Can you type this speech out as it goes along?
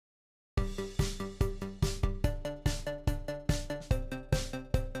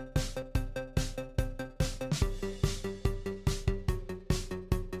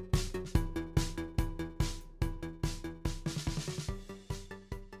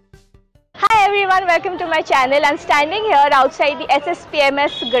everyone, welcome to my channel. I'm standing here outside the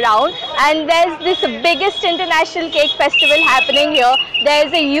SSPMS ground and there's this biggest international cake festival happening here.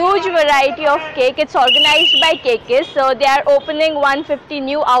 There's a huge variety of cake. It's organized by Kekiz. So they are opening 150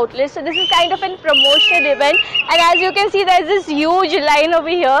 new outlets. So this is kind of a promotion event, and as you can see there's this huge line over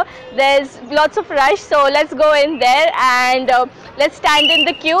here. There's lots of rush, so let's go in there and let's stand in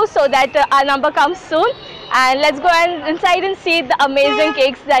the queue so that our number comes soon. And let's go inside and see the amazing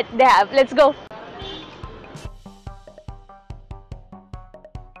cakes that they have. Let's go.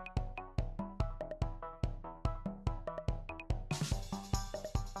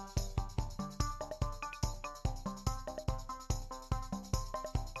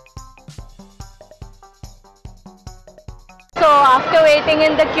 So after waiting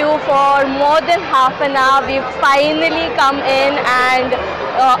in the queue for more than half an hour, we've finally come in, and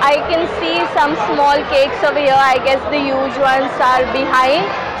I can see some small cakes over here. I guess the huge ones are behind.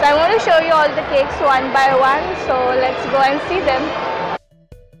 So I'm going to show you all the cakes one by one. So let's go and see them.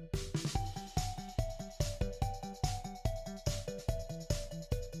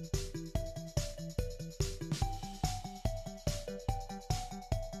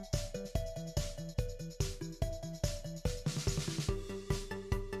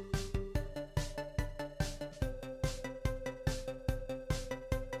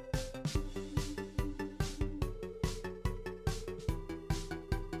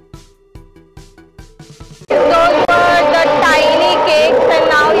 Those were the tiny cakes, and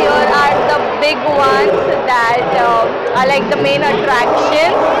now here are the big ones that are like the main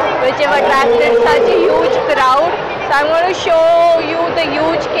attraction, which have attracted such a huge crowd. So I'm going to show you the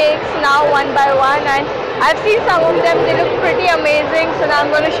huge cakes now one by one, and I've seen some of them. They look pretty amazing. So now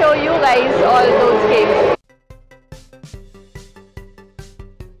I'm going to show you guys all those cakes.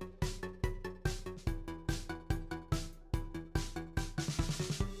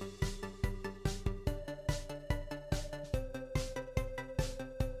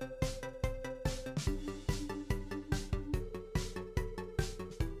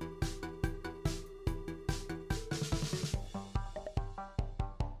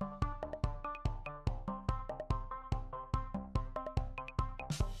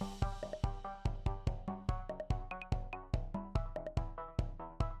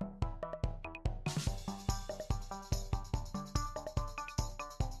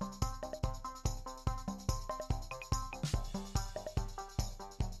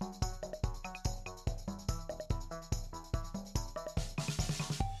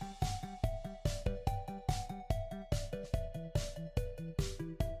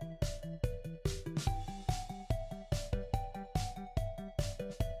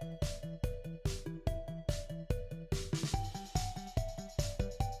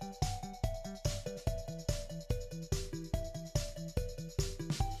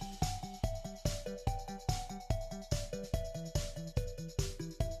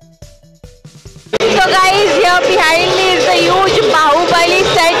 So guys, here behind me is the huge Bahubali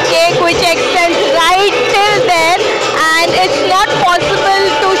set cake which extends right till there, and it's not possible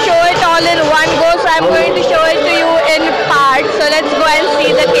to show it all in one go, so I'm going to show it to you in parts. So let's go and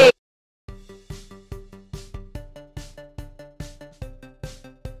see the cake.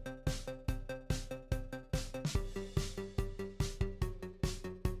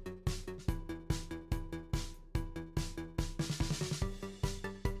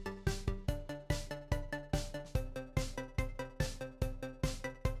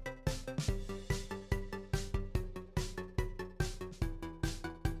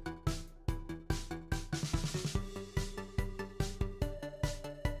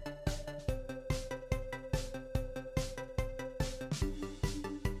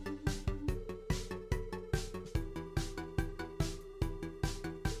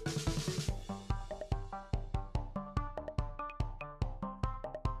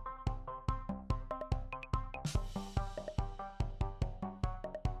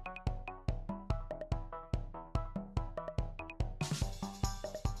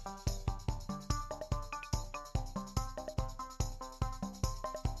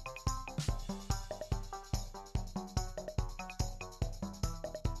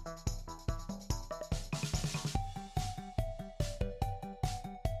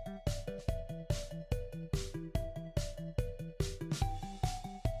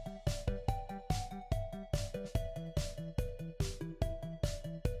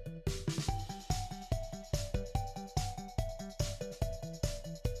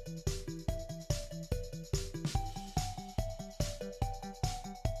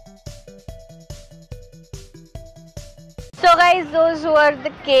 So guys, those were the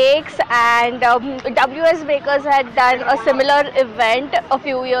cakes, and WS Bakers had done a similar event a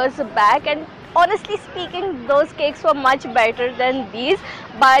few years back, and honestly speaking, those cakes were much better than these,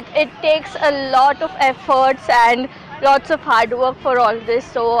 but it takes a lot of efforts and lots of hard work for all this.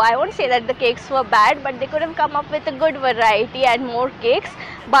 So I won't say that the cakes were bad, but they could have come up with a good variety and more cakes.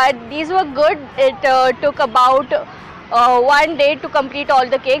 But these were good. It took about 1 day to complete all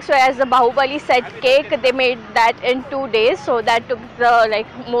the cakes, whereas the Bahubali set cake, they made that in 2 days, so that took the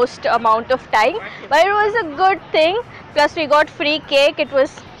most amount of time. But it was a good thing. Plus we got free cake. It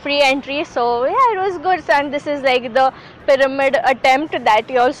was free entry, so yeah, it was good. And this is like the pyramid attempt that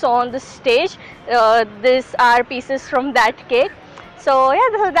you all saw on the stage. These are pieces from that cake. So yeah,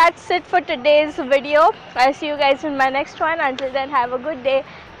 so that's it for today's video. I'll see you guys in my next one. Until then, have a good day,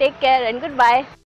 take care, and goodbye.